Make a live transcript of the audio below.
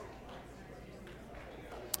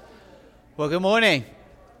Well, good morning.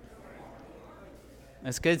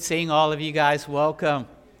 It's good seeing all of you guys. Welcome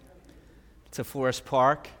to Forest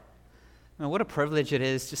Park. What a privilege it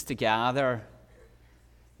is just to gather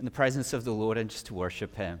in the presence of the Lord and just to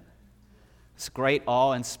worship Him. It's a great,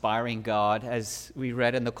 awe-inspiring God. As we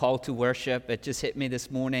read in the call to worship, it just hit me this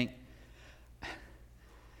morning.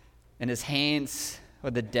 In His hands are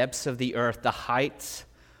the depths of the earth. The heights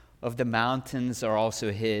of the mountains are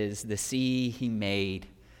also His. The sea He made,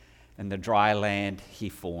 and the dry land He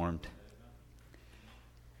formed.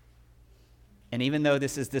 And even though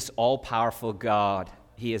this is this all-powerful God,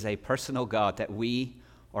 He is a personal God that we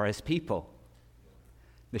are His people,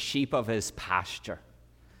 the sheep of His pasture,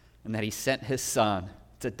 and that He sent His Son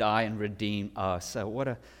to die and redeem us. So what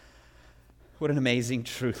an amazing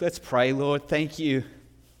truth. Let's pray. Lord, thank You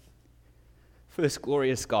for this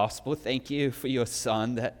glorious gospel. Thank You for Your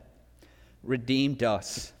Son that redeemed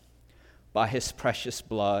us by His precious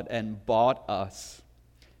blood and bought us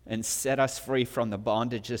and set us free from the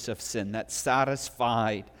bondages of sin, that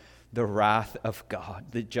satisfied the wrath of God,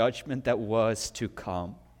 the judgment that was to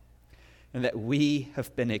come, and that we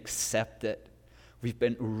have been accepted. We've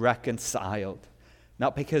been reconciled,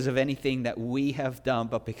 not because of anything that we have done,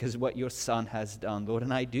 but because of what Your Son has done, Lord.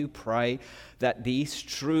 And I do pray that these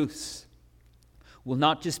truths will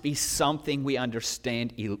not just be something we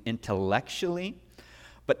understand intellectually,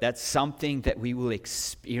 but that's something that we will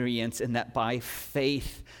experience, and that by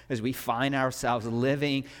faith, as we find ourselves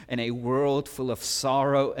living in a world full of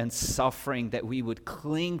sorrow and suffering, that we would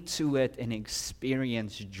cling to it and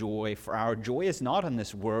experience joy. For our joy is not in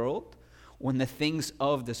this world or in the things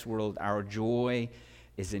of this world. Our joy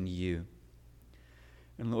is in You.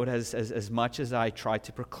 And Lord, as much as I try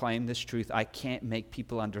to proclaim this truth, I can't make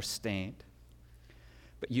people understand.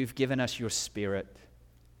 But You've given us Your Spirit.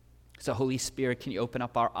 So Holy Spirit, can You open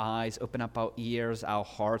up our eyes, open up our ears, our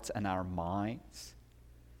hearts, and our minds?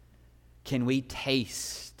 Can we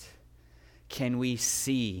taste? Can we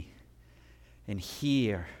see and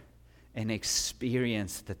hear and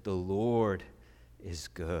experience that the Lord is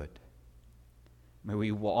good? May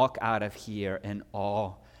we walk out of here in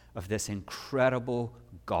awe of this incredible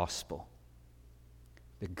gospel,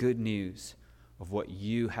 the good news of what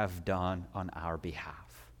You have done on our behalf.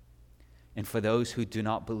 And for those who do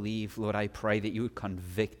not believe, Lord, I pray that You would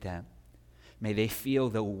convict them. May they feel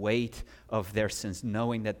the weight of their sins,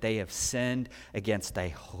 knowing that they have sinned against a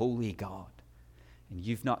holy God. And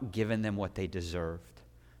You've not given them what they deserved,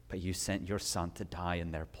 but You sent Your Son to die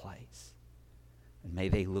in their place. And may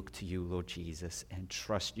they look to You, Lord Jesus, and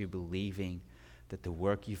trust You, believing that the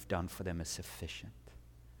work You've done for them is sufficient.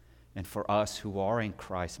 And for us who are in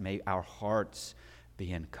Christ, may our hearts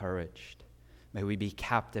be encouraged. May we be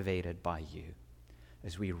captivated by You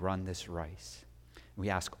as we run this race. We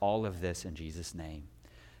ask all of this in Jesus' name.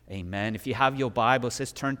 Amen. If you have your Bible,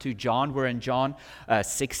 let's turn to John. We're in John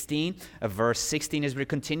 16, verse 16, as we're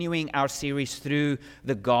continuing our series through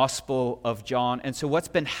the Gospel of John. And so what's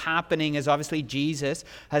been happening is obviously Jesus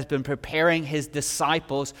has been preparing His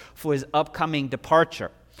disciples for His upcoming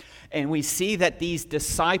departure. And we see that these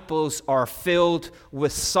disciples are filled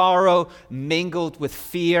with sorrow, mingled with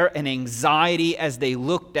fear and anxiety as they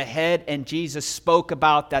looked ahead. And Jesus spoke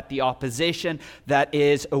about that the opposition that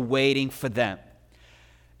is awaiting for them.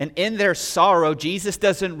 And in their sorrow, Jesus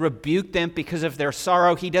doesn't rebuke them because of their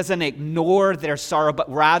sorrow. He doesn't ignore their sorrow, but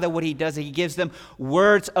rather what He does, He gives them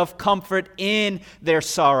words of comfort in their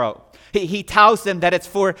sorrow. He tells them that it's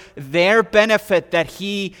for their benefit that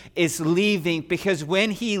He is leaving, because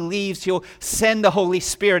when He leaves, He'll send the Holy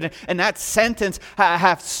Spirit. And that sentence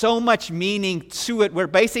has so much meaning to it, where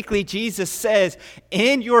basically Jesus says,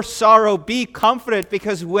 in your sorrow, be comforted,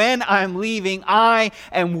 because when I'm leaving, I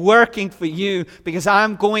am working for you, because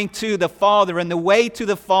I'm going to the Father, and the way to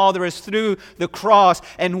the Father is through the cross.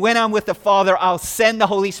 And when I'm with the Father, I'll send the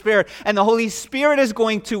Holy Spirit, and the Holy Spirit is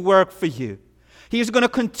going to work for you. He is going to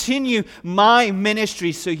continue my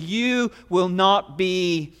ministry, so you will not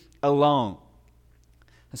be alone.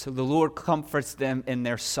 And so the Lord comforts them in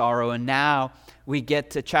their sorrow. And now we get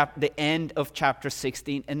to the end of chapter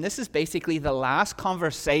 16. And this is basically the last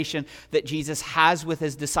conversation that Jesus has with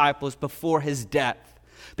His disciples before His death.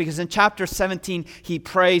 Because in chapter 17, He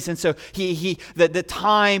prays, and so the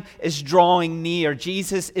time is drawing near.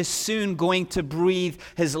 Jesus is soon going to breathe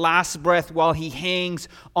His last breath while He hangs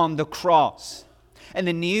on the cross. And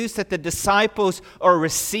the news that the disciples are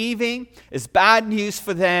receiving is bad news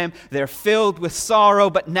for them. They're filled with sorrow,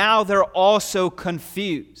 but now they're also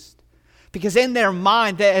confused. Because in their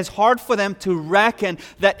mind, it's hard for them to reckon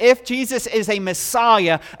that if Jesus is a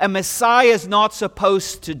Messiah is not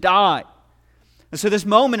supposed to die. And so this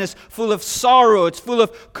moment is full of sorrow, it's full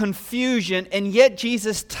of confusion, and yet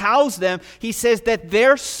Jesus tells them, he says that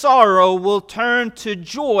their sorrow will turn to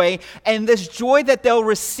joy, and this joy that they'll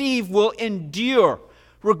receive will endure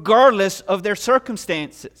regardless of their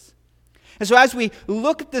circumstances. And so as we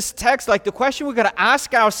look at this text, like the question we're going to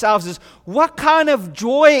ask ourselves is, what kind of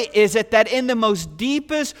joy is it that in the most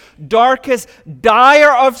deepest, darkest,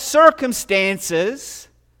 dire of circumstances,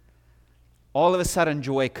 all of a sudden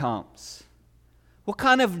joy comes? What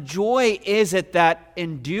kind of joy is it that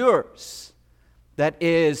endures, that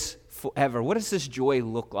is forever? What does this joy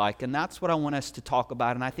look like? And that's what I want us to talk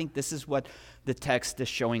about. And I think this is what the text is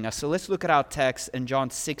showing us. So let's look at our text in John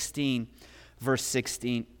 16, verse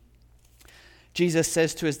 16. Jesus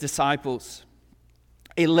says to his disciples,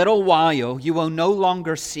 "A little while you will no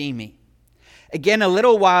longer see me. Again, a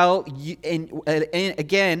little while,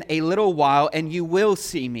 again a little while, and you will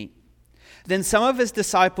see me." Then some of his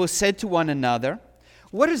disciples said to one another,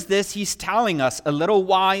 "What is this he's telling us? A little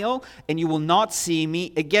while, and you will not see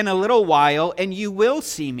me. Again, a little while, and you will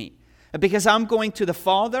see me, because I'm going to the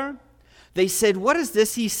Father?" They said, "What is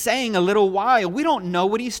this he's saying, a little while? We don't know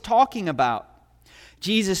what he's talking about."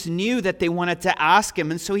 Jesus knew that they wanted to ask him,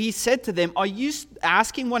 and so he said to them, "Are you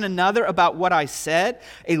asking one another about what I said?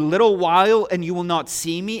 A little while, and you will not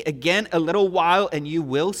see me. Again, a little while, and you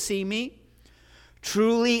will see me.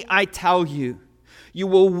 Truly, I tell you, you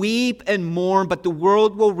will weep and mourn, but the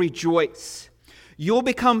world will rejoice. You'll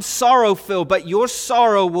become sorrow-filled, but your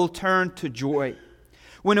sorrow will turn to joy.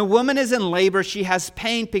 When a woman is in labor, she has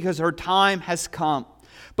pain because her time has come.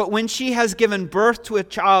 But when she has given birth to a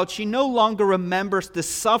child, she no longer remembers the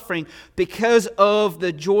suffering because of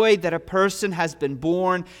the joy that a person has been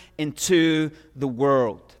born into the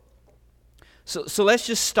world." So let's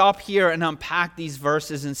just stop here and unpack these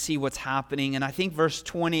verses and see what's happening. And I think verse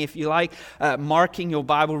 20, if you like, marking your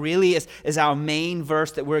Bible, really is our main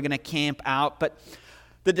verse that we're going to camp out. But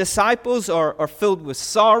the disciples are filled with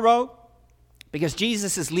sorrow because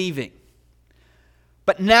Jesus is leaving.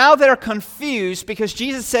 But now they're confused because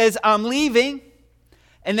Jesus says, "I'm leaving,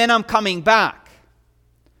 and then I'm coming back."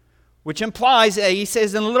 Which implies, he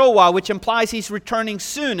says in a little while, which implies he's returning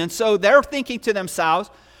soon. And so they're thinking to themselves,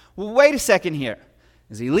 well, wait a second here.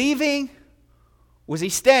 Is he leaving? Was he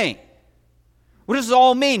staying? What does it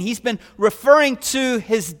all mean? He's been referring to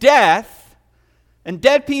his death, and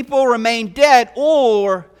dead people remain dead,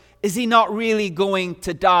 or is he not really going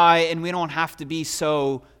to die and we don't have to be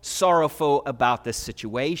so sorrowful about this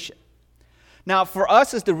situation? Now, for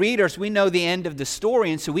us as the readers, we know the end of the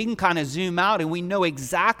story, and so we can kind of zoom out and we know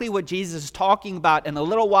exactly what Jesus is talking about. In a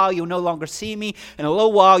little while, you'll no longer see me. In a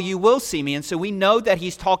little while, you will see me. And so we know that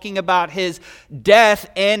he's talking about his death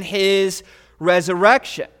and his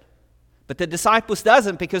resurrection. But the disciples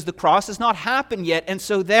doesn't, because the cross has not happened yet. And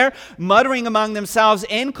so they're muttering among themselves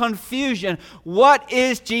in confusion, what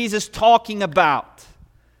is Jesus talking about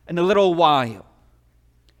in a little while?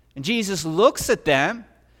 And Jesus looks at them,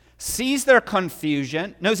 sees their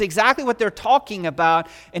confusion, knows exactly what they're talking about,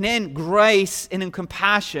 and in grace and in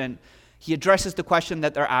compassion, he addresses the question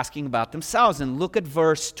that they're asking about themselves. And look at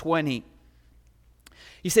verse 20.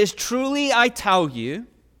 He says, "Truly I tell you,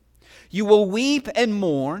 you will weep and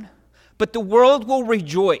mourn, but the world will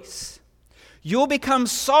rejoice. You'll become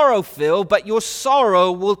sorrow-filled, but your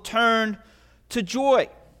sorrow will turn to joy."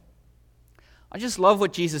 I just love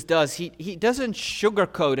what Jesus does. He doesn't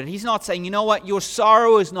sugarcoat it. He's not saying, you know what, your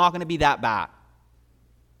sorrow is not going to be that bad.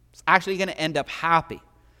 It's actually going to end up happy.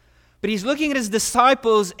 But he's looking at his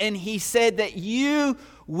disciples and he said that you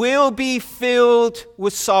will be filled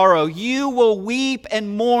with sorrow. You will weep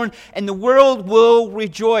and mourn, and the world will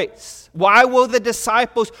rejoice. Why will the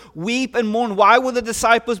disciples weep and mourn? Why will the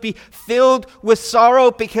disciples be filled with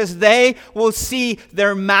sorrow? Because they will see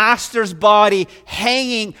their master's body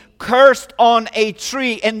hanging cursed on a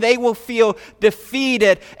tree, and they will feel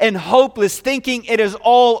defeated and hopeless, thinking it is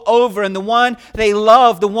all over. And the one they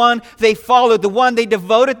loved, the one they followed, the one they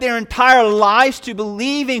devoted their entire lives to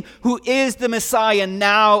believing, who is the Messiah,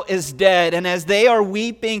 now is dead. And as they are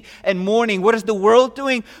weeping and mourning, what is the world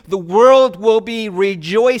doing? The world will be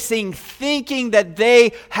rejoicing, thinking that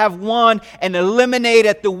they have won and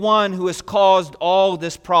eliminated the one who has caused all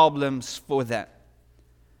these problems for them.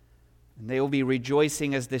 And they will be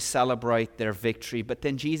rejoicing as they celebrate their victory. But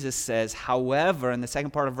then Jesus says, however, in the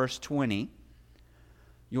second part of verse 20,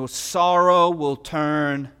 your sorrow will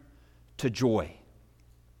turn to joy.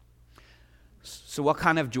 So what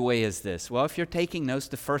kind of joy is this? Well, if you're taking notes,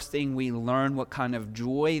 the first thing we learn what kind of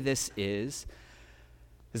joy this is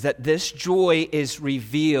that this joy is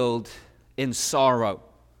revealed in sorrow.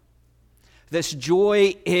 This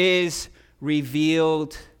joy is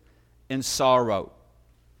revealed in sorrow.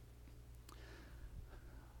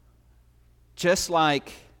 Just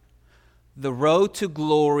like the road to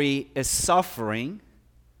glory is suffering,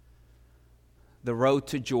 the road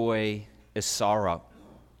to joy is sorrow.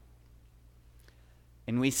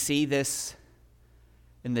 And we see this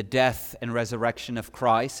in the death and resurrection of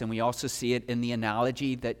Christ, and we also see it in the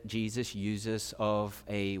analogy that Jesus uses of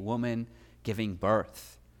a woman giving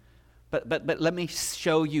birth. But let me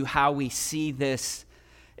show you how we see this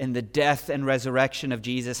in the death and resurrection of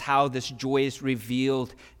Jesus, how this joy is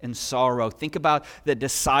revealed in sorrow. Think about the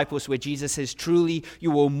disciples where Jesus says, truly you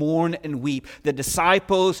will mourn and weep. The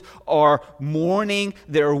disciples are mourning,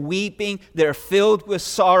 they're weeping, they're filled with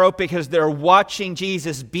sorrow because they're watching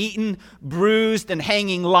Jesus beaten, bruised, and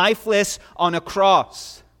hanging lifeless on a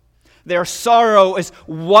cross. Their sorrow is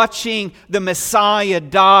watching the Messiah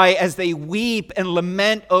die as they weep and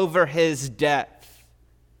lament over his death.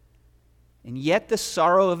 And yet the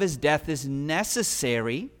sorrow of his death is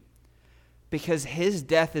necessary because his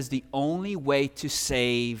death is the only way to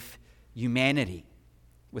save humanity.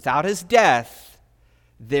 Without his death,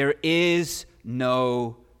 there is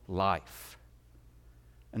no life.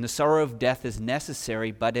 And the sorrow of death is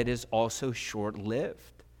necessary, but it is also short-lived.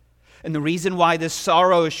 And the reason why this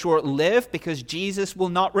sorrow is short-lived, because Jesus will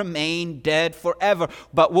not remain dead forever,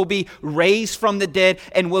 but will be raised from the dead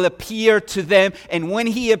and will appear to them. And when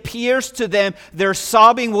he appears to them, their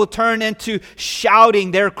sobbing will turn into shouting,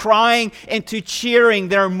 their crying into cheering,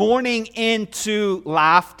 their mourning into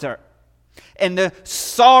laughter. And the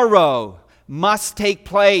sorrow must take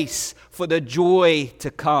place for the joy to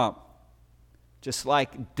come, just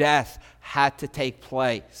like death had to take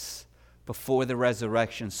place before the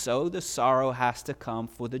resurrection, so the sorrow has to come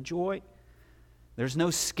for the joy. There's no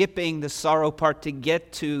skipping the sorrow part to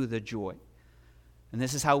get to the joy. And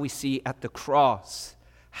this is how we see at the cross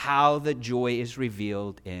how the joy is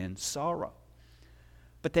revealed in sorrow.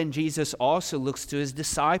 But then Jesus also looks to his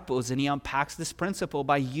disciples and he unpacks this principle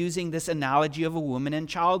by using this analogy of a woman in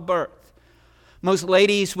childbirth. Most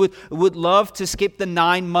ladies would love to skip the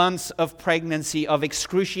 9 months of pregnancy, of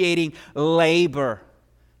excruciating labor,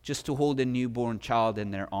 just to hold a newborn child in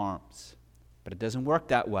their arms. But it doesn't work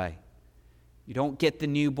that way. You don't get the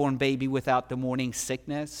newborn baby without the morning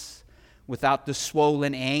sickness, without the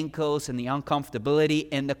swollen ankles and the uncomfortability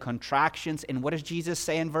and the contractions. And what does Jesus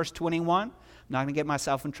say in verse 21? I'm not going to get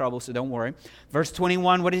myself in trouble, so don't worry. Verse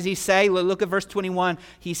 21, what does he say? Look at verse 21.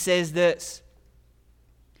 He says this.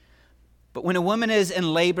 But when a woman is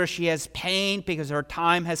in labor, she has pain because her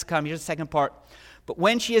time has come. Here's the second part. But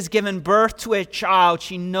when she has given birth to a child,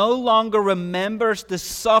 she no longer remembers the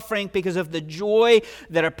suffering because of the joy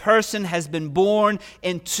that a person has been born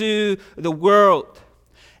into the world.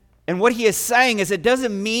 And what he is saying is it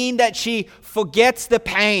doesn't mean that she forgets the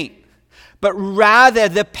pain, but rather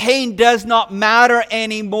the pain does not matter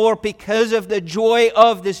anymore because of the joy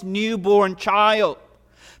of this newborn child.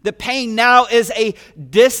 The pain now is a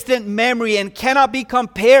distant memory and cannot be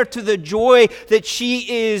compared to the joy that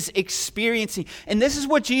she is experiencing. And this is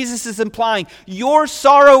what Jesus is implying. Your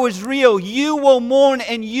sorrow is real. You will mourn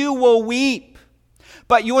and you will weep.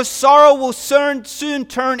 But your sorrow will soon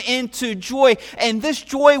turn into joy. And this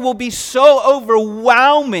joy will be so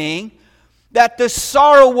overwhelming that the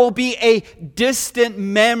sorrow will be a distant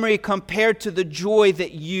memory compared to the joy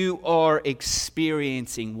that you are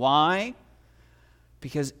experiencing. Why?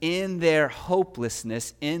 Because in their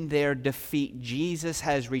hopelessness, in their defeat, Jesus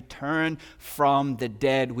has returned from the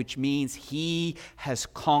dead, which means he has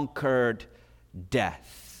conquered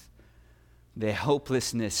death. Their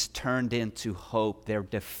hopelessness turned into hope. Their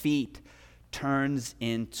defeat turns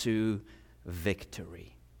into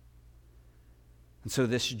victory. And so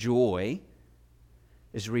this joy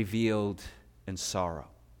is revealed in sorrow.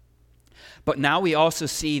 But now we also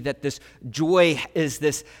see that this joy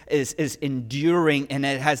is enduring and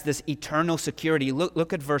it has this eternal security.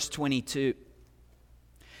 Look at verse 22.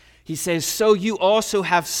 He says, so you also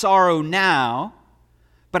have sorrow now,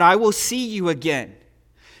 but I will see you again.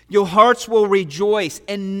 Your hearts will rejoice,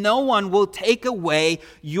 and no one will take away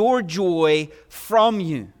your joy from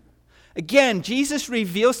you. Again, Jesus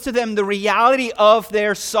reveals to them the reality of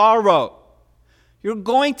their sorrow. You're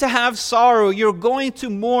going to have sorrow. You're going to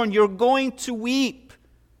mourn. You're going to weep.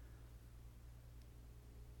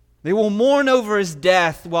 They will mourn over his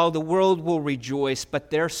death while the world will rejoice,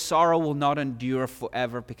 but their sorrow will not endure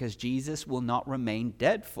forever because Jesus will not remain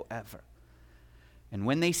dead forever. And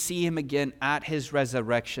when they see him again at his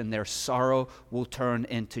resurrection, their sorrow will turn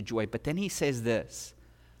into joy. But then he says this,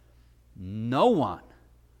 no one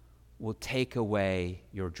will take away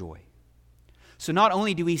your joy. So not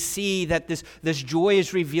only do we see that this joy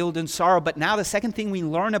is revealed in sorrow, but now the second thing we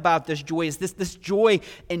learn about this joy is this joy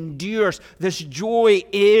endures. This joy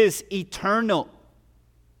is eternal.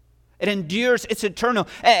 It endures, it's eternal.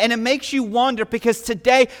 And it makes you wonder, because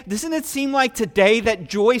today, doesn't it seem like today that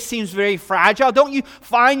joy seems very fragile? Don't you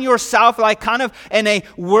find yourself like kind of in a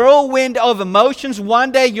whirlwind of emotions?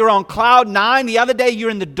 One day you're on cloud 9, the other day you're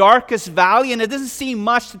in the darkest valley, and it doesn't seem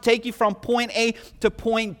much to take you from point A to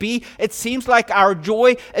point B. It seems like our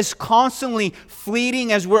joy is constantly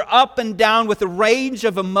fleeting as we're up and down with a range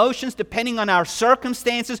of emotions depending on our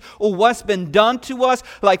circumstances or what's been done to us,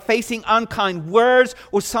 like facing unkind words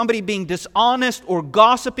or somebody being dishonest or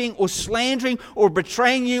gossiping or slandering or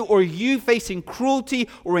betraying you, or you facing cruelty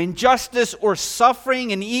or injustice or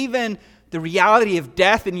suffering and even the reality of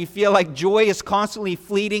death, and you feel like joy is constantly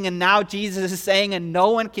fleeting. And now Jesus is saying, and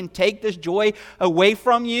no one can take this joy away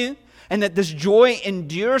from you, and that this joy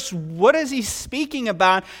endures. What is he speaking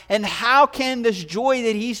about, and how can this joy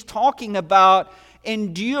that he's talking about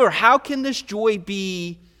endure? How can this joy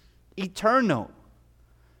be eternal?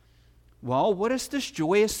 Well, what is this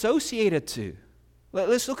joy associated to?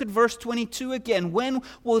 Let's look at verse 22 again. When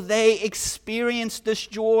will they experience this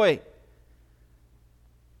joy?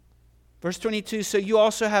 Verse 22, so you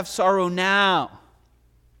also have sorrow now,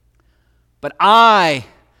 but I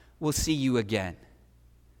will see you again.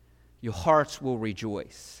 Your hearts will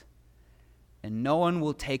rejoice, and no one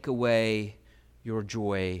will take away your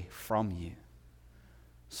joy from you.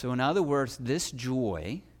 So in other words, this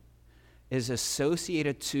joy is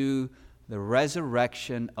associated to the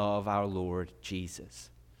resurrection of our Lord Jesus.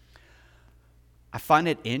 I find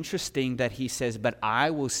it interesting that he says, but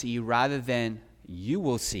I will see you, rather than you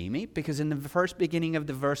will see me, because in the first beginning of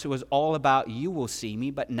the verse it was all about you will see me,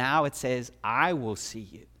 but now it says I will see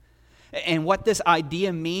you. And what this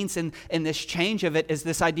idea means in this change of it is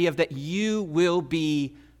this idea of that you will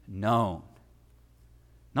be known.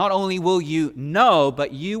 Not only will you know,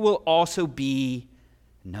 but you will also be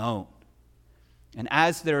known. And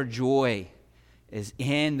as their joy is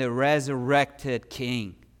in the resurrected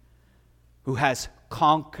King who has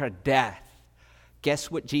conquered death,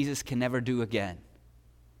 guess what Jesus can never do again?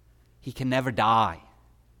 He can never die.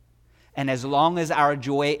 And as long as our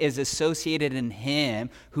joy is associated in him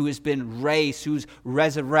who has been raised, who's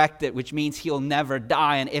resurrected, which means he'll never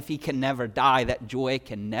die, and if he can never die, that joy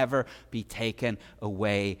can never be taken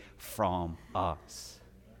away from us.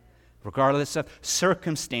 Regardless of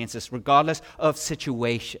circumstances, regardless of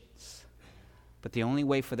situations. But the only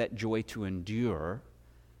way for that joy to endure,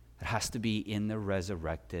 it has to be in the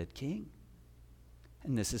resurrected King.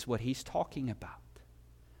 And this is what he's talking about.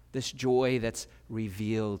 This joy that's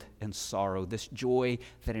revealed in sorrow, this joy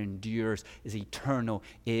that endures, is eternal,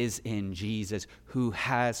 is in Jesus, who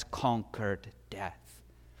has conquered death.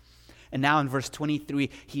 And now in verse 23,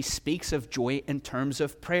 he speaks of joy in terms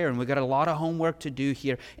of prayer. And we've got a lot of homework to do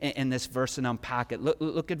here in this verse and unpack it.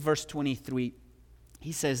 Look at verse 23.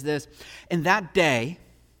 He says this, in that day,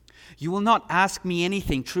 you will not ask me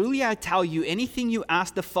anything. Truly I tell you, anything you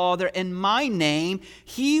ask the Father in my name,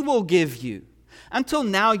 he will give you. Until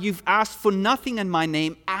now, you've asked for nothing in my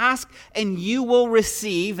name. Ask and you will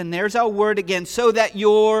receive. And there's our word again, so that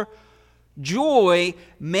your joy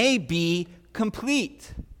may be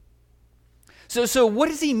complete. So what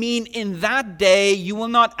does he mean, in that day you will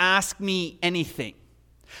not ask me anything?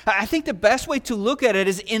 I think the best way to look at it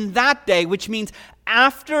is in that day, which means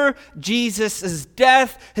after Jesus'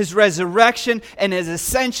 death, his resurrection, and his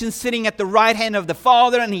ascension, sitting at the right hand of the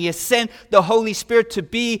Father, and he has sent the Holy Spirit to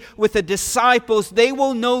be with the disciples, they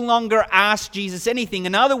will no longer ask Jesus anything.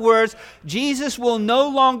 In other words, Jesus will no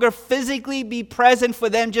longer physically be present for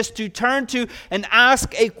them just to turn to and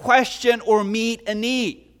ask a question or meet a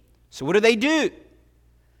need. So what do?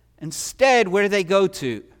 Instead, where do they go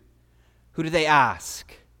to? Who do they ask?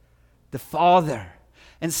 The Father.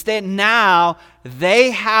 Instead, now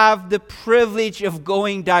they have the privilege of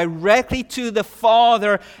going directly to the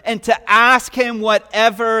Father and to ask him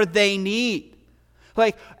whatever they need.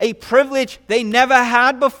 Like a privilege they never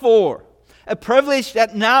had before. A privilege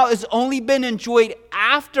that now has only been enjoyed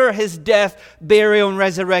after his death, burial, and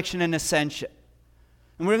resurrection and ascension.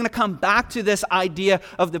 And we're going to come back to this idea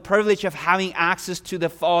of the privilege of having access to the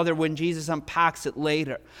Father when Jesus unpacks it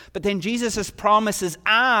later. But then Jesus' promise is,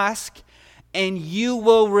 ask and you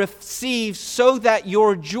will receive, so that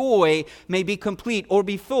your joy may be complete or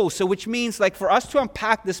be full. So which means, like, for us to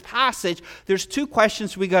unpack this passage, there's two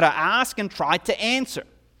questions we got to ask and try to answer.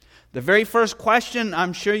 The very first question,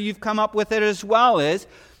 I'm sure you've come up with it as well, is,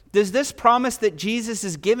 does this promise that Jesus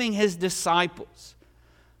is giving his disciples,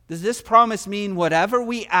 does this promise mean whatever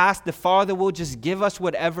we ask, the Father will just give us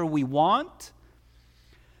whatever we want?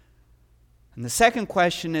 And the second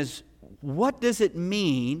question is, what does it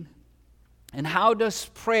mean, and how does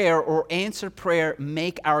prayer or answered prayer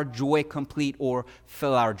make our joy complete or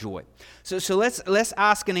fill our joy? So let's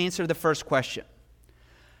ask and answer the first question.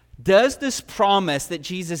 Does this promise that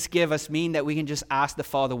Jesus gave us mean that we can just ask the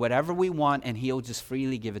Father whatever we want and He'll just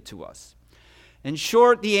freely give it to us? In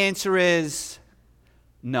short, the answer is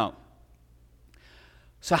no.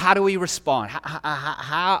 So how do we respond?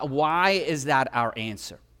 Why is that our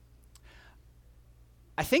answer?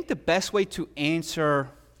 I think the best way to answer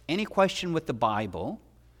any question with the Bible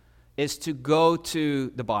is to go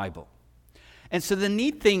to the Bible. And so the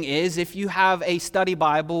neat thing is, if you have a study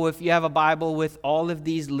Bible, if you have a Bible with all of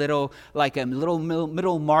these little, like a little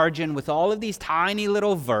middle margin with all of these tiny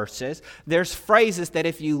little verses, there's phrases that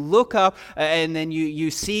if you look up and then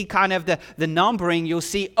you see kind of the numbering, you'll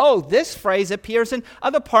see, oh, this phrase appears in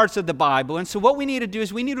other parts of the Bible. And so what we need to do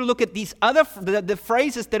is we need to look at these other the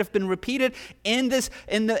phrases that have been repeated in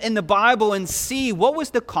the Bible and see what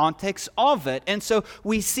was the context of it. And so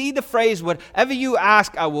we see the phrase, whatever you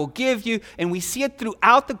ask, I will give you, and we see it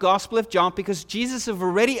throughout the Gospel of John because Jesus has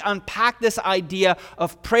already unpacked this idea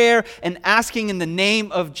of prayer and asking in the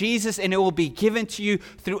name of Jesus, and it will be given to you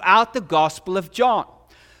throughout the Gospel of John.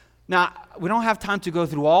 Now, we don't have time to go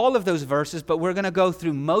through all of those verses, but we're going to go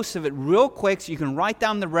through most of it real quick so you can write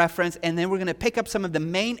down the reference, and then we're going to pick up some of the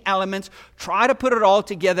main elements, try to put it all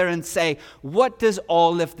together and say, what does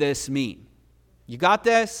all of this mean? You got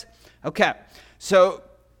this? Okay, so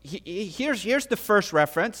here's the first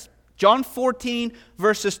reference. John 14,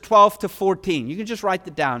 verses 12 to 14. You can just write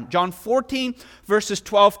it down. John 14, verses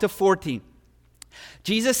 12 to 14.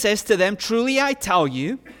 Jesus says to them, truly I tell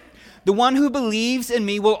you, the one who believes in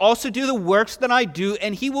me will also do the works that I do,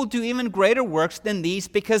 and he will do even greater works than these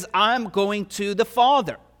because I'm going to the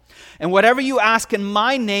Father. And whatever you ask in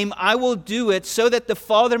my name, I will do it so that the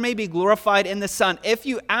Father may be glorified in the Son. If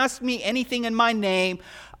you ask me anything in my name,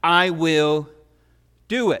 I will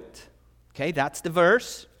do it. Okay, that's the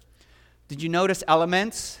verse. Did you notice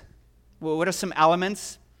elements? Well, what are some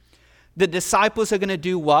elements? The disciples are going to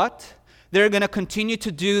do what? They're going to continue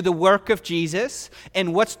to do the work of Jesus.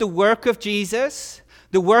 And what's the work of Jesus?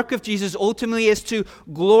 The work of Jesus ultimately is to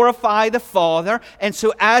glorify the Father. And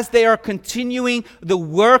so as they are continuing the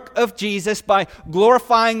work of Jesus by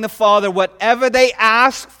glorifying the Father, whatever they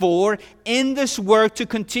ask for in this work to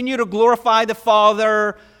continue to glorify the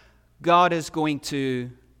Father, God is going to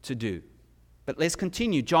do. But let's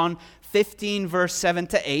continue. John 15, verse 7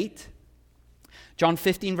 to 8. John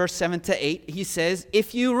 15, verse 7 to 8, he says,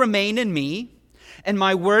 if you remain in me, and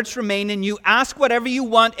my words remain in you, ask whatever you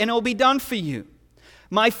want, and it will be done for you.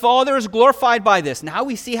 My Father is glorified by this. Now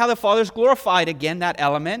we see how the Father is glorified, again, that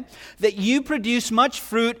element, that you produce much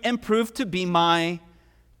fruit and prove to be my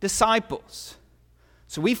disciples.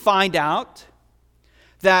 So we find out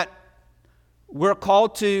that we're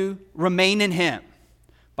called to remain in Him.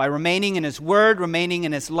 By remaining in His Word, remaining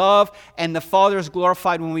in His love, and the Father is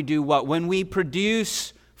glorified when we do what? When we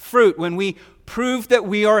produce fruit, when we prove that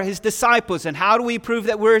we are His disciples. And how do we prove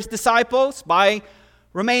that we're His disciples? By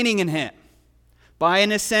remaining in Him. By,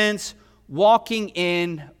 in a sense, walking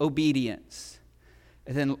in obedience.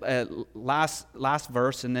 And then last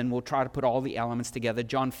verse, and then we'll try to put all the elements together.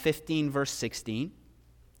 John 15, verse 16.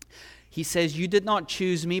 He says, you did not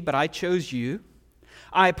choose me, but I chose you.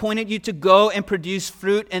 I appointed you to go and produce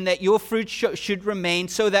fruit, and that your fruit should remain,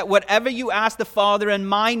 so that whatever you ask the Father in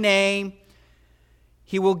my name,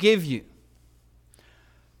 He will give you.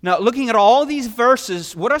 Now, looking at all these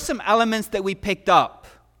verses, what are some elements that we picked up?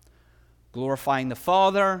 Glorifying the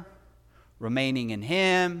Father, remaining in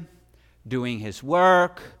Him, doing His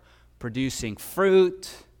work, producing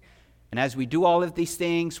fruit. And as we do all of these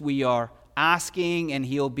things, we are asking, and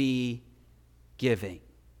He'll be giving.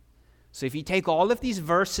 So if you take all of these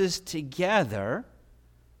verses together,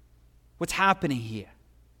 what's happening here?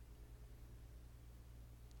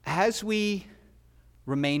 As we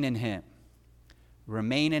remain in Him,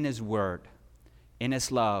 remain in His Word, in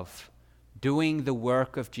His love, doing the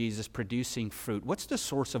work of Jesus, producing fruit, what's the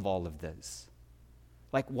source of all of this?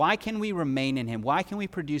 Like, why can we remain in Him? Why can we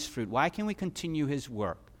produce fruit? Why can we continue His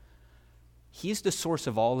work? He's the source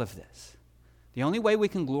of all of this. The only way we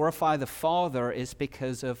can glorify the Father is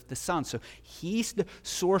because of the Son. So He's the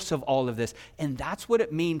source of all of this. And that's what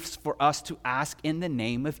it means for us to ask in the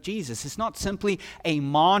name of Jesus. It's not simply a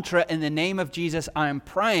mantra, in the name of Jesus I am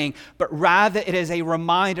praying, but rather it is a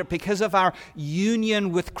reminder because of our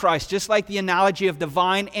union with Christ. Just like the analogy of the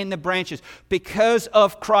vine and the branches. Because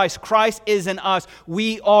of Christ, Christ is in us.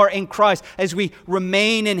 We are in Christ. As we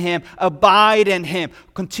remain in Him, abide in Him,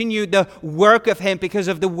 continue the work of Him because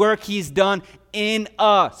of the work He's done in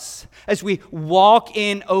us, as we walk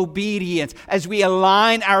in obedience, as we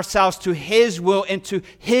align ourselves to His will and to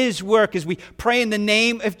His work, as we pray in the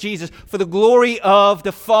name of Jesus for the glory of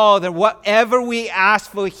the Father. Whatever we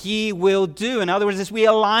ask for, He will do. In other words, as we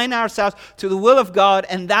align ourselves to the will of God,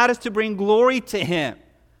 and that is to bring glory to Him,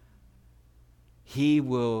 He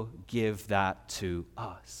will give that to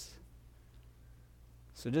us.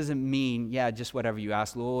 So it doesn't mean, just whatever you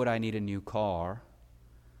ask, Lord, I need a new car.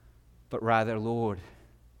 But rather, Lord,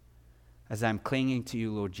 as I'm clinging to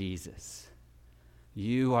you, Lord Jesus,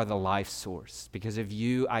 you are the life source. Because of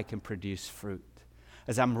you, I can produce fruit.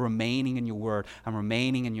 As I'm remaining in your word, I'm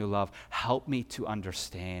remaining in your love. Help me to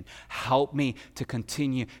understand. Help me to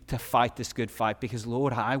continue to fight this good fight. Because,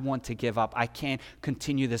 Lord, I want to give up. I can't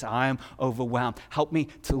continue this. I am overwhelmed. Help me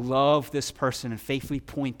to love this person and faithfully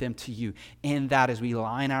point them to you. In that, as we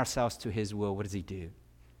align ourselves to His will, what does He do?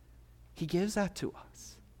 He gives that to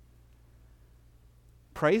us.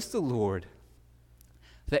 Praise the Lord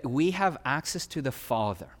that we have access to the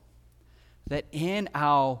Father, that in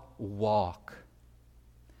our walk,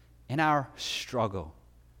 in our struggle,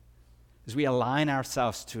 as we align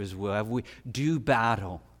ourselves to His will, as we do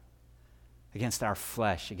battle against our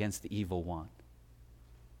flesh, against the evil one,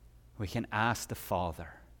 we can ask the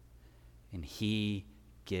Father, and He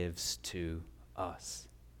gives to us.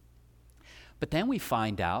 But then we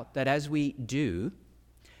find out that as we do,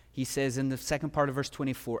 He says in the second part of verse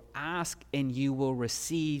 24, ask and you will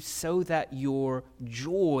receive so that your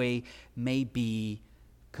joy may be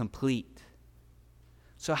complete.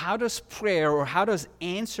 So how does prayer, or how does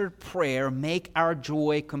answered prayer make our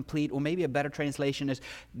joy complete? Or maybe a better translation is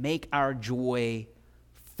make our joy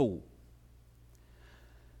full.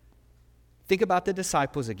 Think about the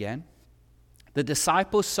disciples again. The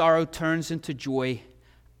disciples' sorrow turns into joy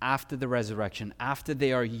after the resurrection, after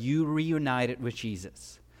they are reunited with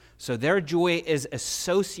Jesus. So their joy is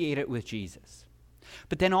associated with Jesus.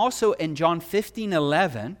 But then also in John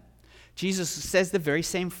 15:11, Jesus says the very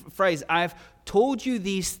same phrase, I've told you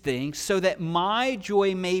these things so that my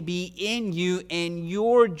joy may be in you and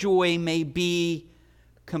your joy may be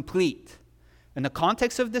complete. And the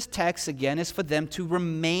context of this text, again, is for them to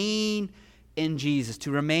remain in Jesus,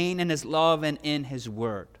 to remain in His love and in His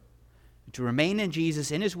word. To remain in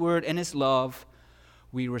Jesus, in His word, in His love,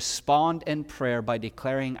 we respond in prayer by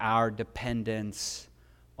declaring our dependence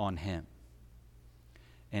on Him.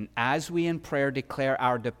 And as we in prayer declare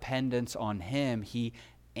our dependence on Him, He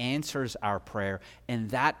answers our prayer. And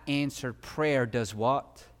that answered prayer does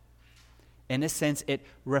what? In a sense, it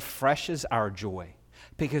refreshes our joy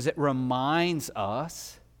because it reminds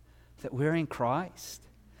us that we're in Christ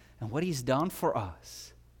and what He's done for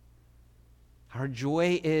us. Our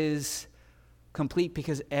joy is complete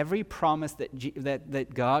because every promise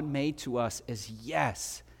that God made to us is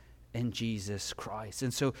yes in Jesus Christ.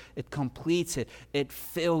 And so it completes it. It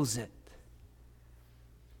fills it.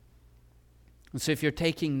 And so if you're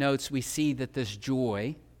taking notes, we see that this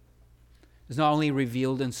joy is not only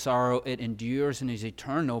revealed in sorrow, it endures and is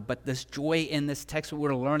eternal, but this joy in this text, what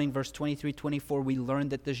we're learning, verse 23, 24, we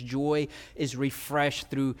learned that this joy is refreshed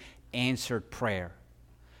through answered prayer.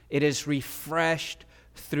 It is refreshed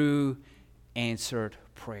through answered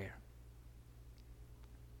prayer.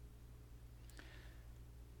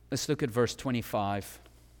 Let's look at verse 25.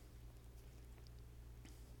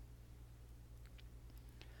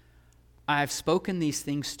 I have spoken these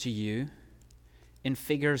things to you in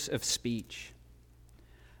figures of speech.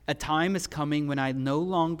 A time is coming when I no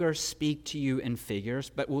longer speak to you in figures,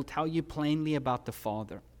 but will tell you plainly about the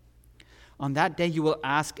Father. On that day you will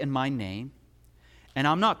ask in my name. And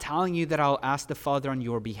I'm not telling you that I'll ask the Father on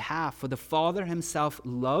your behalf, for the Father Himself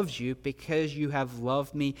loves you because you have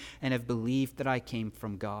loved me and have believed that I came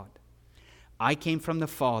from God. I came from the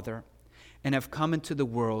Father and have come into the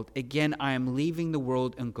world. Again, I am leaving the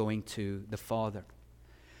world and going to the Father.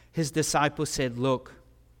 His disciples said, look,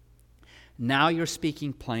 now you're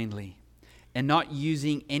speaking plainly and not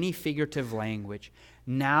using any figurative language.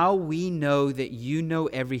 Now we know that you know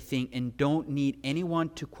everything and don't need anyone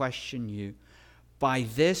to question you. By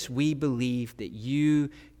this we believe that you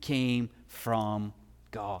came from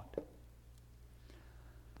God.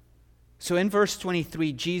 So in verse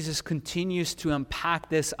 23, Jesus continues to unpack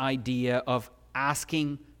this idea of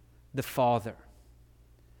asking the Father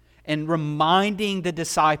and reminding the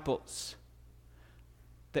disciples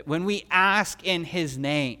that when we ask in His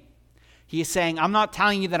name, He is saying, I'm not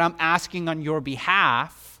telling you that I'm asking on your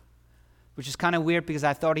behalf, which is kind of weird because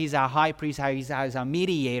I thought He's our high priest, He's our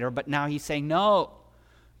mediator, but now He's saying, no,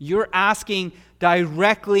 you're asking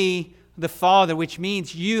directly the Father, which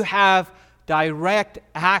means you have direct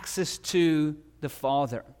access to the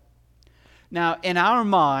Father. Now, in our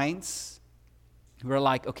minds, we're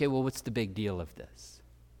like, okay, well, what's the big deal of this?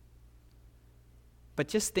 But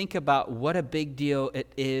just think about what a big deal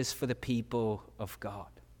it is for the people of God.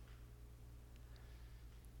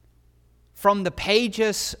 From the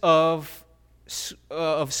pages of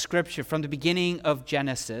Scripture, from the beginning of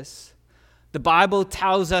Genesis, the Bible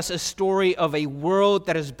tells us a story of a world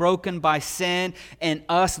that is broken by sin and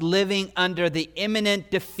us living under the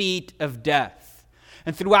imminent defeat of death.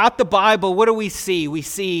 And throughout the Bible, what do we see? We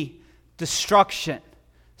see destruction,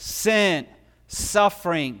 sin,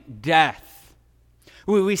 suffering, death.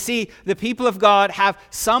 We see the people of God have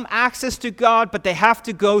some access to God, but they have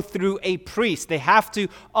to go through a priest. They have to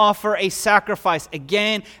offer a sacrifice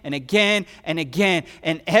again and again and again.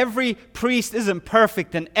 And every priest isn't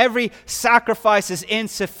perfect, and every sacrifice is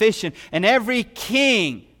insufficient, and every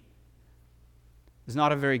king is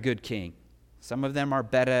not a very good king. Some of them are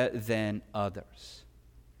better than others.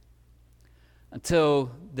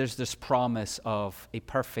 Until there's this promise of a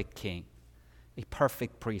perfect king, a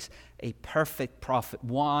perfect priest, a perfect prophet,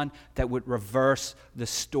 one that would reverse the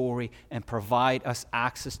story and provide us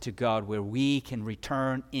access to God where we can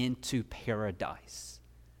return into paradise.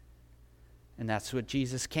 And that's what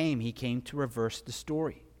Jesus came. He came to reverse the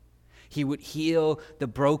story. He would heal the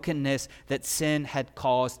brokenness that sin had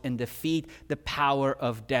caused and defeat the power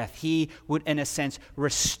of death. He would, in a sense,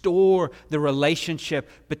 restore the relationship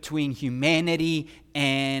between humanity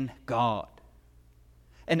and God.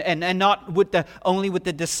 And not only would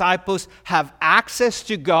the disciples have access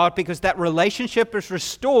to God because that relationship is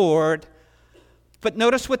restored, but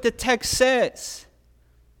notice what the text says.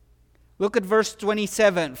 Look at verse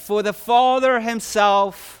 27. For the Father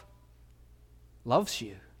himself loves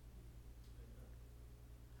you.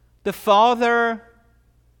 The Father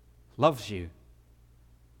loves you.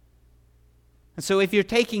 And so if you're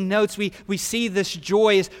taking notes, we see this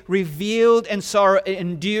joy is revealed and sorrow. It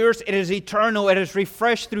endures. It is eternal. It is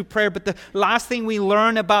refreshed through prayer. But the last thing we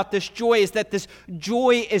learn about this joy is that this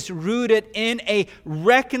joy is rooted in a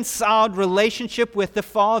reconciled relationship with the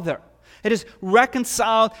Father. It is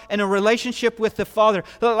reconciled in a relationship with the Father.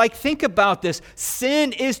 Like, think about this.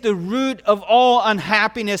 Sin is the root of all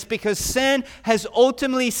unhappiness because sin has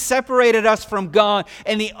ultimately separated us from God.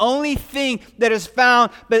 And the only thing that is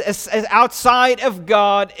found as outside of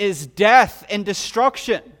God is death and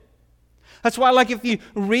destruction. That's why, if you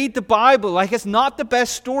read the Bible, it's not the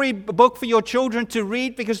best story book for your children to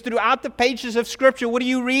read because throughout the pages of Scripture, what do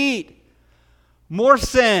you read? More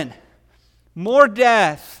sin, more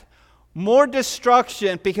death, more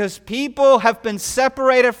destruction, because people have been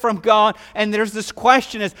separated from God, and there's this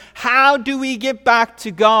question is, how do we get back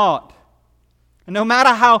to God? And no matter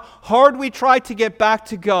how hard we try to get back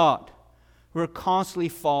to God, we're constantly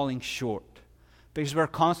falling short, because we're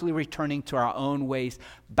constantly returning to our own ways,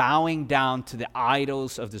 bowing down to the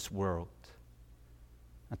idols of this world,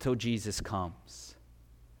 until Jesus comes,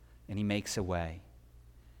 and He makes a way,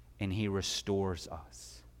 and He restores us.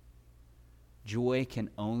 Joy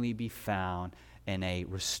can only be found in a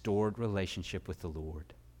restored relationship with the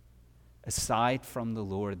Lord. Aside from the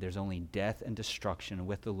Lord, there's only death and destruction.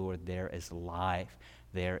 With the Lord, there is life.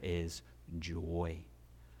 There is joy.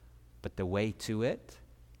 But the way to it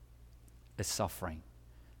is suffering,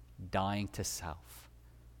 dying to self,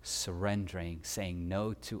 surrendering, saying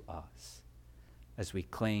no to us as we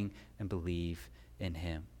cling and believe in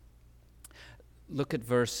Him.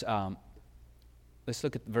 Let's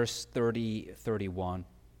look at verse 30, 31.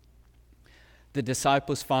 The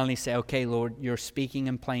disciples finally say, okay, Lord, you're speaking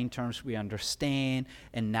in plain terms. We understand.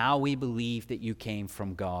 And now we believe that you came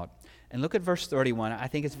from God. And look at verse 31. I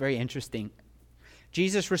think it's very interesting.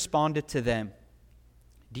 Jesus responded to them,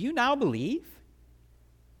 do you now believe?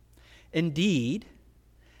 Indeed,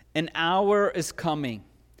 an hour is coming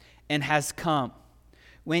and has come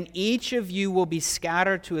when each of you will be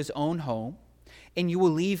scattered to his own home, and you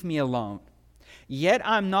will leave me alone. Yet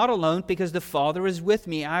I'm not alone because the Father is with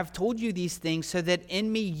me. I have told you these things so that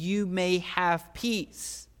in me you may have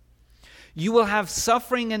peace. You will have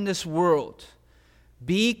suffering in this world.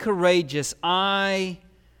 Be courageous. I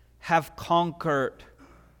have conquered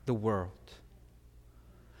the world.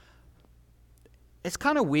 It's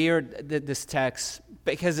kind of weird, this text,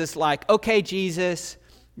 because it's like, okay, Jesus,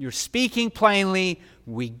 you're speaking plainly.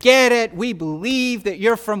 We get it. We believe that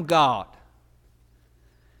you're from God.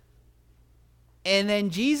 And then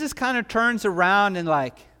Jesus kind of turns around and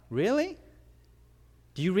really?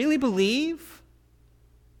 Do you really believe?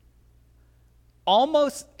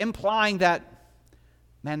 Almost implying that,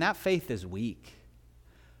 man, that faith is weak.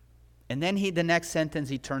 And then the next sentence,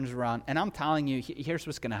 he turns around, and I'm telling you, here's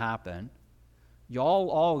what's going to happen. Y'all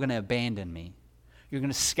all going to abandon me. You're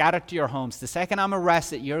going to scatter to your homes. The second I'm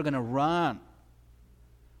arrested, you're going to run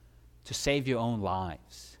to save your own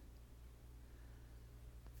lives.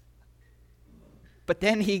 But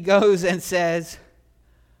then he goes and says,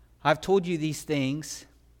 I've told you these things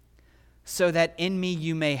so that in me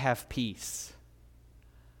you may have peace.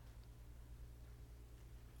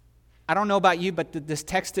 I don't know about you, but this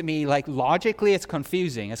text to me, like logically, it's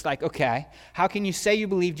confusing. It's like, okay, how can you say you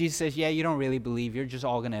believe? Jesus says, yeah, you don't really believe. You're just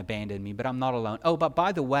all going to abandon me, but I'm not alone. Oh, but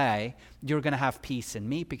by the way, you're going to have peace in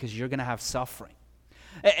me because you're going to have suffering.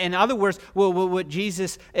 In other words, what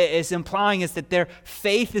Jesus is implying is that their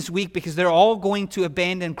faith is weak because they're all going to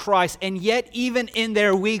abandon Christ. And yet, even in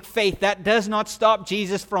their weak faith, that does not stop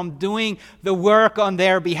Jesus from doing the work on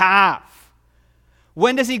their behalf.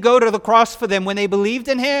 When does he go to the cross for them? When they believed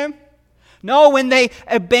in him? No, when they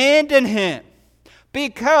abandon him.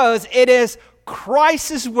 Because it is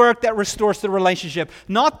Christ's work that restores the relationship,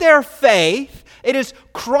 not their faith. It is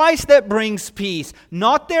Christ that brings peace,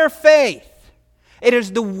 not their faith. It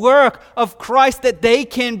is the work of Christ that they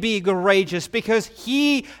can be courageous because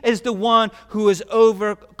he is the one who has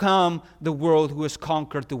overcome the world, who has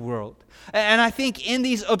conquered the world. And I think in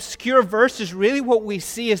these obscure verses, really what we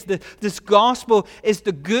see is this gospel is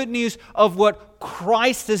the good news of what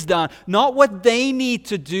Christ has done. Not what they need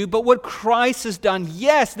to do, but what Christ has done.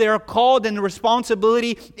 Yes, they are called and the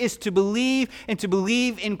responsibility is to believe and to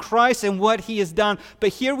believe in Christ and what he has done. But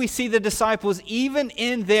here we see the disciples, even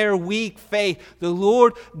in their weak faith, the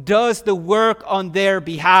Lord does the work on their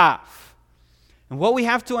behalf. And what we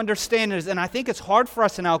have to understand is, and I think it's hard for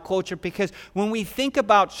us in our culture because when we think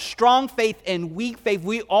about strong faith and weak faith,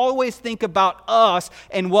 we always think about us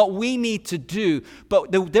and what we need to do.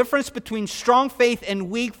 But the difference between strong faith and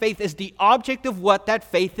weak faith is the object of what that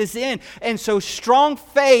faith is in. And so strong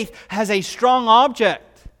faith has a strong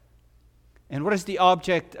object. And what is the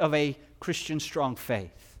object of a Christian strong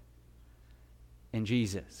faith? In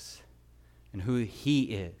Jesus and who he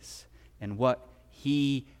is and what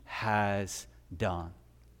he has done.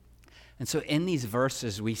 And so in these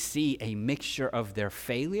verses, we see a mixture of their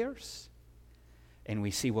failures and we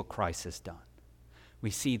see what Christ has done.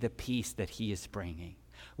 We see the peace that he is bringing.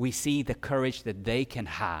 We see the courage that they can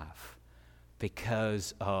have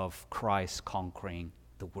because of Christ conquering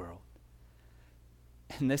the world.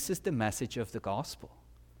 And this is the message of the gospel.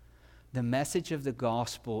 The message of the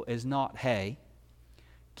gospel is not, hey,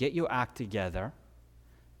 get your act together,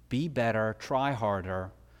 be better, try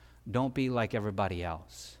harder, don't be like everybody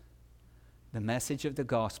else. The message of the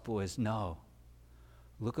gospel is no.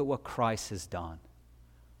 Look at what Christ has done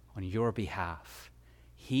on your behalf.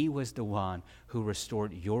 He was the one who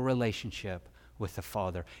restored your relationship with the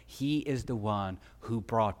Father. He is the one who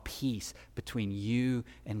brought peace between you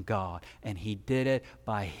and God. And he did it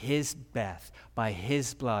by his death, by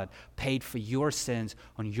his blood, paid for your sins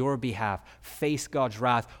on your behalf, faced God's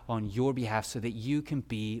wrath on your behalf so that you can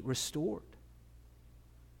be restored.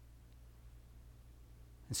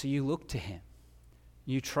 And so you look to him.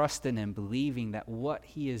 You trust in him, believing that what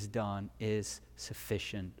he has done is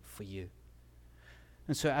sufficient for you.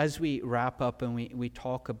 And so as we wrap up and we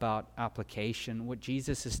talk about application, what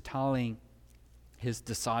Jesus is telling his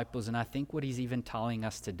disciples, and I think what he's even telling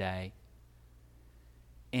us today,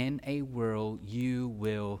 in a world you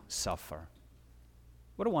will suffer.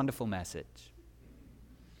 What a wonderful message.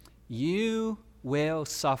 You will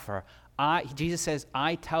suffer. Jesus says,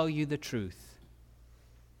 I tell you the truth.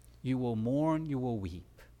 You will mourn, you will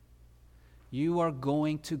weep. You are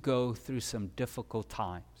going to go through some difficult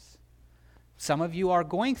times. Some of you are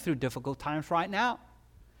going through difficult times right now.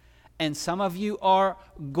 And some of you are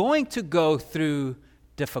going to go through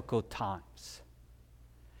difficult times.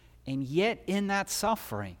 And yet in that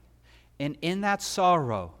suffering and in that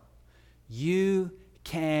sorrow, you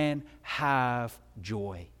can have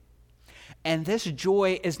joy. And this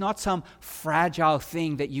joy is not some fragile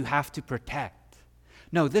thing that you have to protect.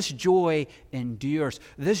 No, this joy endures.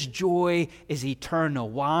 This joy is eternal.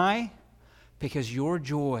 Why? Because your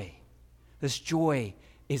joy, this joy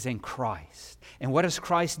is in Christ. And what has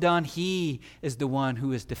Christ done? He is the one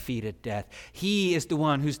who has defeated death. He is the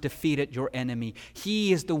one who's defeated your enemy.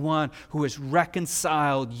 He is the one who has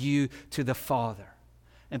reconciled you to the Father.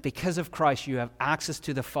 And because of Christ, you have access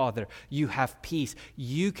to the Father. You have peace.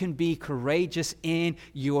 You can be courageous in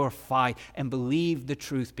your fight and believe the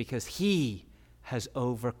truth because he has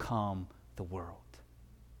overcome the world.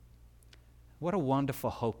 What a wonderful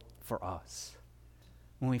hope for us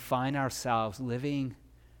when we find ourselves living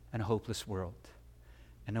in a hopeless world,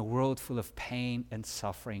 in a world full of pain and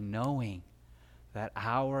suffering, knowing that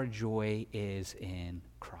our joy is in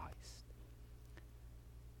Christ.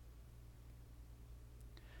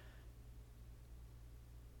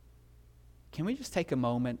 can we just take a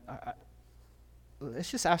moment?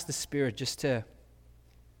 Let's just ask the Spirit just to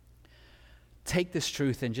take this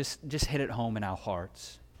truth and just hit it home in our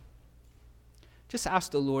hearts. Just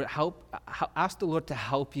ask the Lord, ask the Lord to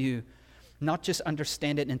help you not just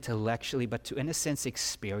understand it intellectually, but to, in a sense,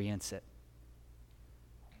 experience it.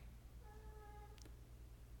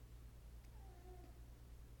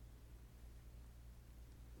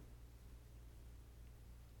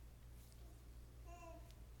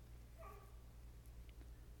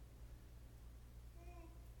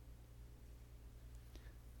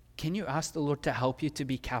 Can you ask the Lord to help you to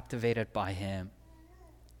be captivated by Him?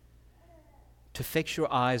 To fix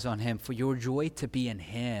your eyes on Him, for your joy to be in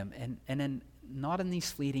Him and not in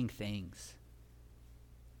these fleeting things.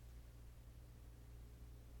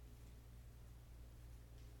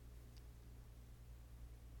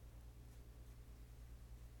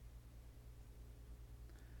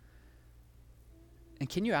 And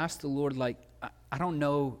can you ask the Lord, like, I don't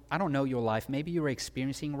know your life. Maybe you're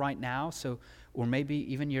experiencing right now, or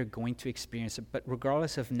maybe even you're going to experience it. But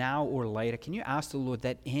regardless of now or later, can you ask the Lord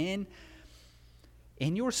that in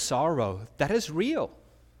your sorrow, that is real,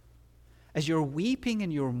 as you're weeping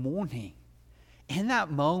and you're mourning, in that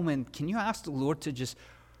moment, can you ask the Lord to just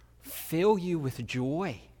fill you with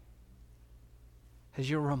joy as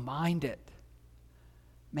you're reminded,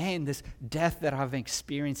 man, this death that I'm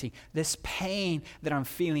experiencing, this pain that I'm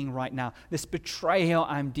feeling right now, this betrayal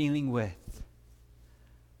I'm dealing with,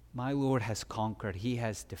 my Lord has conquered. He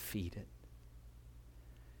has defeated.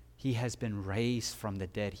 He has been raised from the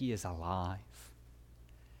dead. He is alive.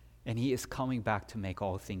 And He is coming back to make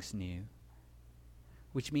all things new.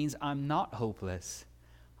 Which means I'm not hopeless.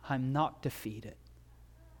 I'm not defeated.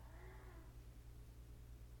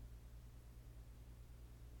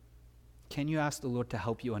 Can you ask the Lord to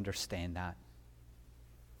help you understand that?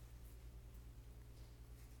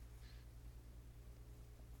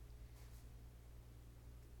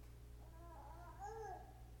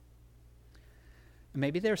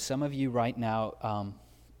 Maybe there's some of you right now,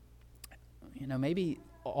 maybe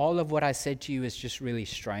all of what I said to you is just really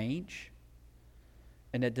strange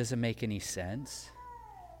and it doesn't make any sense.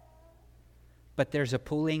 But there's a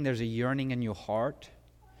pulling, there's a yearning in your heart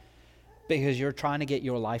because you're trying to get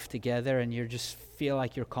your life together and you just feel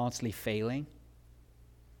like you're constantly failing.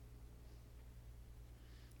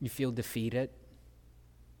 You feel defeated.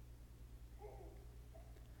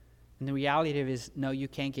 And the reality of it is, no, you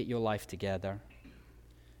can't get your life together.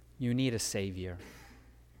 You need a Savior.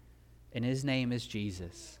 And His name is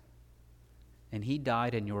Jesus. And He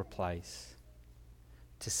died in your place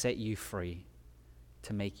to set you free,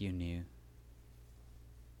 to make you new.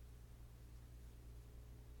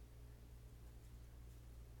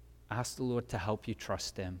 Ask the Lord to help you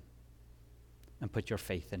trust Him and put your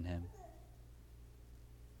faith in Him.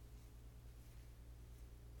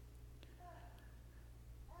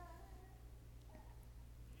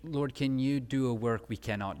 Lord, can you do a work we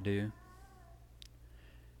cannot do?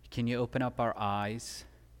 Can you open up our eyes?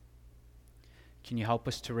 Can you help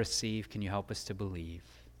us to receive? Can you help us to believe?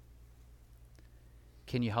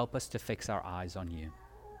 Can you help us to fix our eyes on you?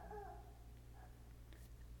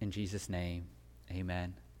 In Jesus' name,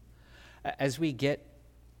 amen. As we get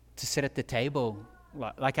to sit at the table,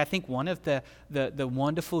 like I think one of the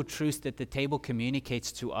wonderful truths that the table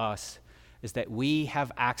communicates to us is that we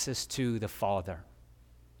have access to the Father.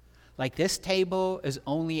 Like this table is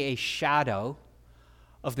only a shadow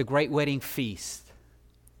of the great wedding feast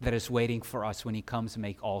that is waiting for us when He comes to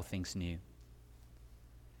make all things new.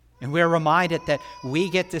 And we're reminded that we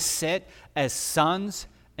get to sit as sons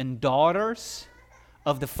and daughters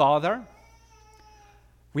of the Father.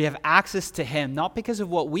 We have access to Him, not because of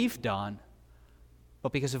what we've done,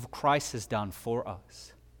 but because of what Christ has done for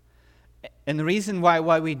us. And the reason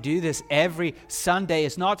why we do this every Sunday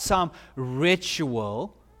is not some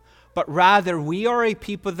ritual, but rather we are a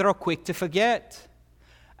people that are quick to forget.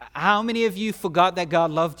 How many of you forgot that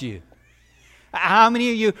God loved you? How many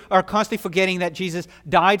of you are constantly forgetting that Jesus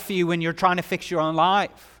died for you when you're trying to fix your own life?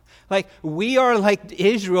 Like, we are like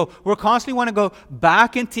Israel. We're constantly want to go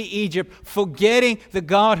back into Egypt, forgetting the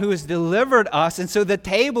God who has delivered us. And so the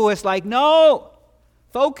table is like, no,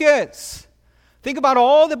 focus. Think about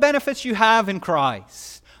all the benefits you have in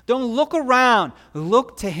Christ. Don't look around.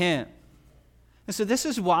 Look to Him. And so this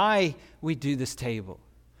is why we do this table.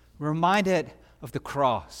 We're reminded of the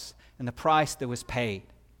cross and the price that was paid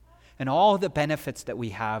and all the benefits that we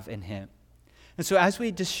have in Him. And so as we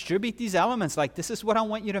distribute these elements, like this is what I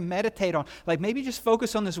want you to meditate on. Like maybe just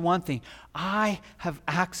focus on this one thing. I have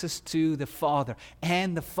access to the Father,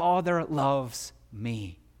 and the Father loves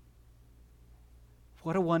me.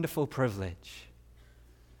 What a wonderful privilege.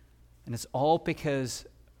 And it's all because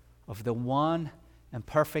of the one and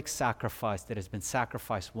perfect sacrifice that has been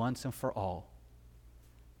sacrificed once and for all,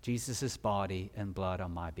 Jesus' body and blood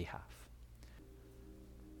on my behalf.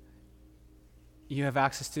 You have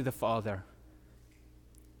access to the Father.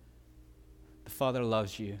 The Father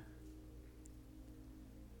loves you.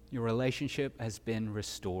 Your relationship has been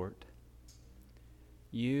restored.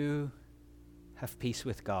 You have peace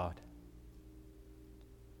with God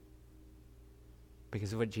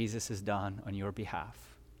because of what Jesus has done on your behalf.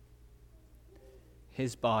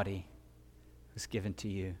 His body was given to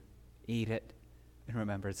you. Eat it in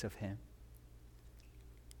remembrance of him.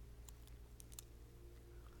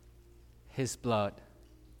 His blood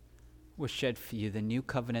was shed for you, the new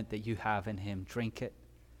covenant that you have in him. Drink it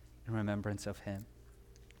in remembrance of him.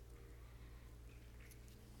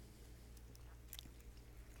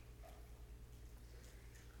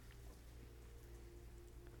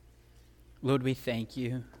 Lord, we thank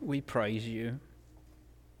you. We praise you.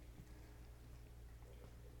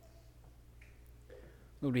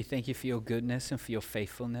 Lord, we thank you for your goodness and for your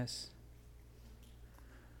faithfulness.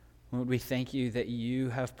 Lord, we thank you that you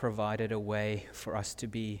have provided a way for us to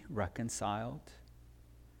be reconciled,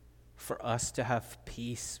 for us to have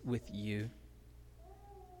peace with you.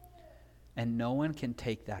 And no one can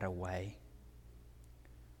take that away,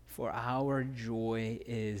 for our joy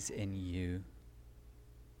is in you.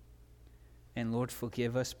 And Lord,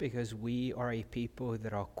 forgive us because we are a people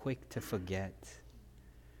that are quick to forget.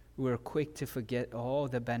 We're quick to forget all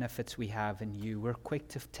the benefits we have in you. We're quick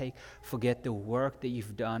to forget the work that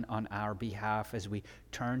you've done on our behalf as we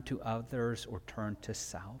turn to others or turn to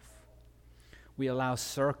self. We allow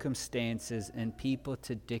circumstances and people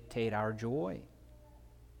to dictate our joy.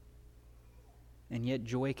 And yet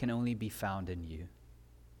joy can only be found in you.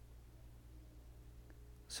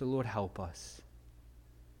 So Lord, help us.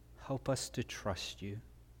 Help us to trust you.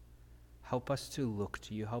 Help us to look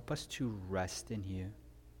to you. Help us to rest in you.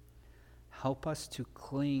 Help us to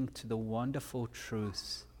cling to the wonderful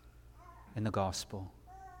truths in the gospel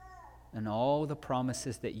and all the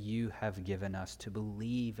promises that you have given us to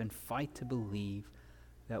believe and fight to believe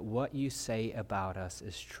that what you say about us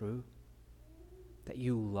is true, that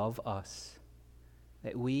you love us,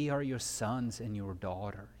 that we are your sons and your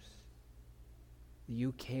daughters, that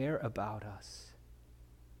you care about us.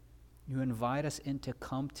 You invite us in to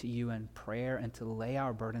come to you in prayer and to lay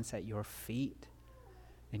our burdens at your feet.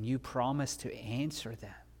 And you promise to answer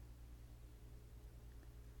them.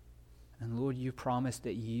 And Lord, you promise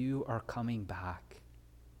that you are coming back.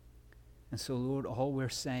 And so, Lord, all we're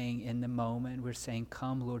saying in the moment, we're saying,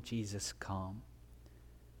 come, Lord Jesus, come.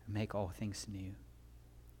 And make all things new.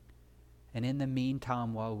 And in the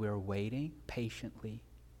meantime, while we're waiting patiently,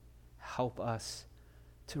 help us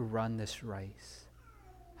to run this race.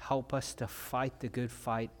 Help us to fight the good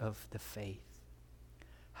fight of the faith.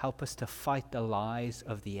 Help us to fight the lies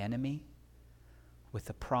of the enemy with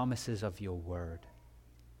the promises of your word.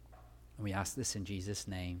 And we ask this in Jesus'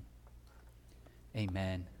 name.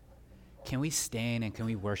 Amen. Can we stand and can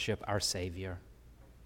we worship our Savior?